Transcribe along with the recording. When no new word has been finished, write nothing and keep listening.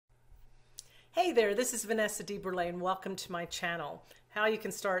Hey there, this is Vanessa DeBurlet and welcome to my channel. How you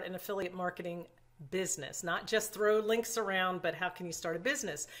can start an affiliate marketing business, not just throw links around, but how can you start a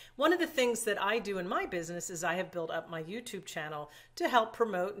business? One of the things that I do in my business is I have built up my YouTube channel to help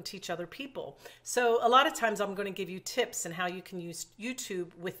promote and teach other people. So a lot of times I'm going to give you tips on how you can use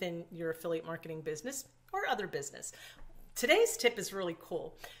YouTube within your affiliate marketing business or other business. Today's tip is really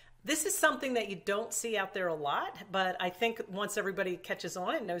cool. This is something that you don't see out there a lot, but I think once everybody catches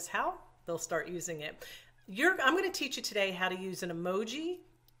on and knows how, they'll start using it. I'm going to teach you today how to use an emoji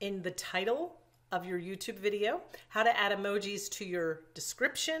in the title of your YouTube video, how to add emojis to your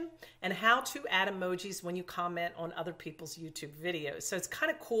description, and how to add emojis when you comment on other people's YouTube videos. So it's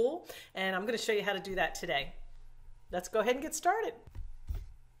kind of cool, and I'm going to show you how to do that today. Let's go ahead and get started.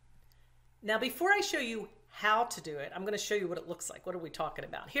 Now, before I show you how to do it, I'm going to show you what it looks like. What are we talking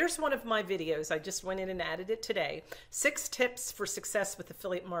about? Here's one of my videos. I just went in and added it today. 6 tips for success with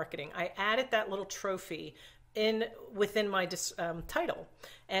affiliate marketing. I added that little trophy within my title,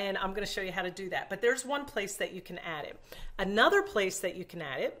 and I'm going to show you how to do that. But there's one place that you can add it. Another place that you can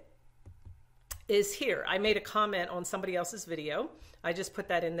add it is here. I made a comment on somebody else's video. I just put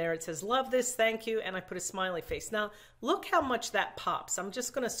that in there. It says, love this, thank you, and I put a smiley face. Now, look how much that pops. I'm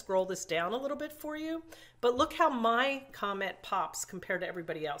just going to scroll this down a little bit for you, but look how my comment pops compared to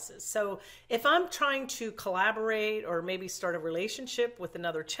everybody else's. So if I'm trying to collaborate or maybe start a relationship with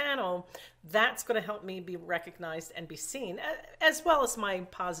another channel, that's going to help me be recognized and be seen, as well as my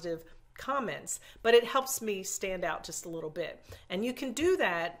positive comments, but it helps me stand out just a little bit. And you can do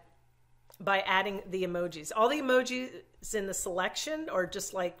that by adding the emojis. All the emojis in the selection are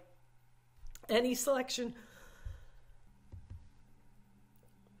just like any selection.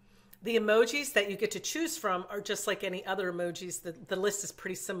 The emojis that you get to choose from are just like any other emojis. The list is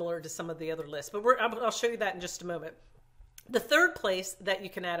pretty similar to some of the other lists, but I'll show you that in just a moment. The third place that you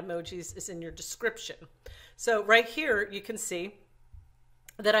can add emojis is in your description. So right here, you can see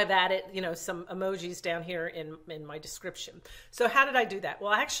that I've added, some emojis down here in my description. So how did I do that?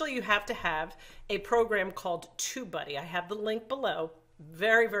 Well, actually, you have to have a program called tubebuddy. I have the link below.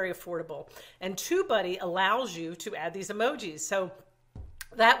 Very, very affordable. And tubebuddy allows you to add these emojis. So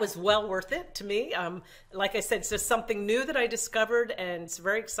that was well worth it to me. Like I said, it's just something new that I discovered, and it's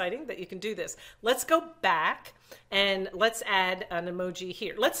very exciting that you can do this. Let's go back and let's add an emoji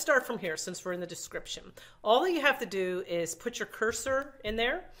here. Let's start from here since we're in the description. All that you have to do is put your cursor in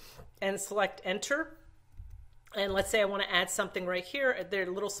there and select enter. And let's say I want to add something right here. Their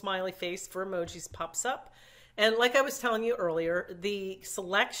little smiley face for emojis pops up. And like I was telling you earlier, the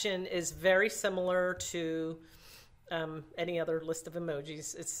selection is very similar to any other list of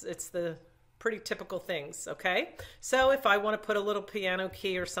emojis. It's the pretty typical things, okay? So if I want to put a little piano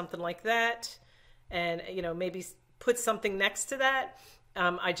key or something like that, and maybe put something next to that,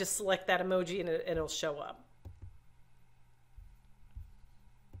 I just select that emoji and it'll show up.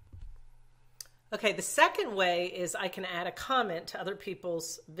 Okay, the second way is I can add a comment to other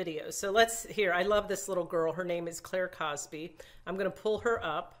people's videos. So I love this little girl. Her name is Claire Cosby. I'm going to pull her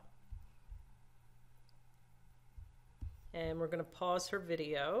up. And we're going to pause her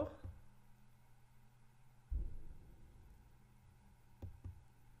video.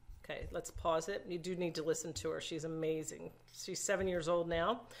 Okay, let's pause it. You do need to listen to her. She's amazing. She's 7 years old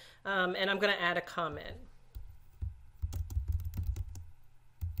now. And I'm going to add a comment.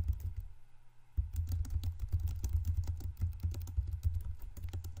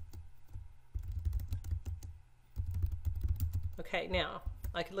 Okay, now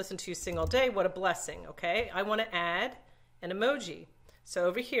I could listen to you sing all day. What a blessing. Okay, I want to add an emoji. So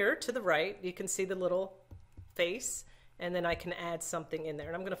over here to the right, you can see the little face, and then I can add something in there.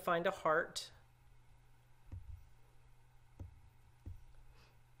 And I'm going to find a heart.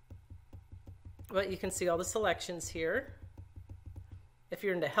 But you can see all the selections here. If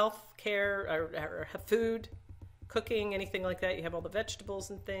you're into health care or food, cooking, anything like that, you have all the vegetables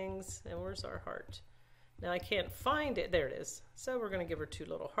and things. And where's our heart? Now I can't find it. There it is. So we're going to give her 2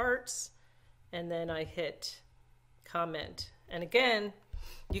 little hearts, and then I hit comment. And again,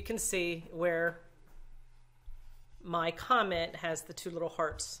 you can see where my comment has the 2 little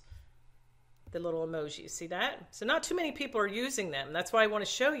hearts, the little emojis. See that? So not too many people are using them. That's why I want to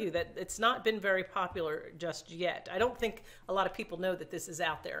show you that it's not been very popular just yet. I don't think a lot of people know that this is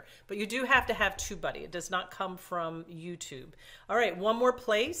out there, but you do have to have tubebuddy. It does not come from YouTube. All right, one more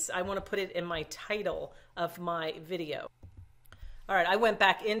place. I want to put it in my title of my video. All right, I went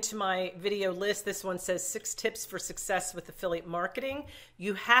back into my video list. This one says 6 tips for success with affiliate marketing.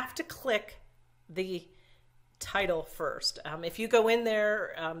 You have to click the title first. If you go in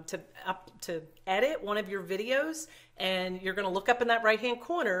there to edit one of your videos, and you're going to look up in that right hand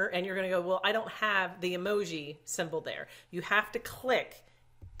corner and you're going to go, well, I don't have the emoji symbol there. You have to click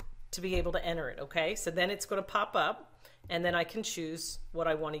to be able to enter it. Okay, so then it's going to pop up, and then I can choose what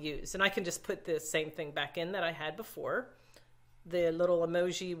I want to use, and I can just put the same thing back in that I had before, the little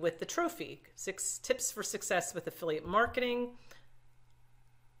emoji with the trophy, 6 tips for success with affiliate marketing.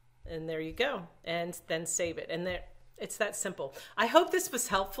 And there you go, and then save it. And there, it's that simple. I hope this was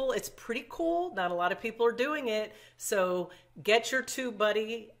helpful. It's pretty cool. Not a lot of people are doing it. So get your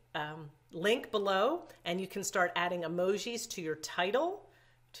TubeBuddy link below, and you can start adding emojis to your title,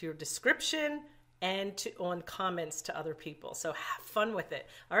 to your description, and on comments to other people. So have fun with it.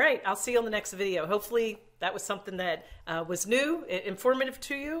 All right, I'll see you on the next video. Hopefully that was something that was new, informative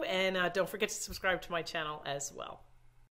to you, and don't forget to subscribe to my channel as well.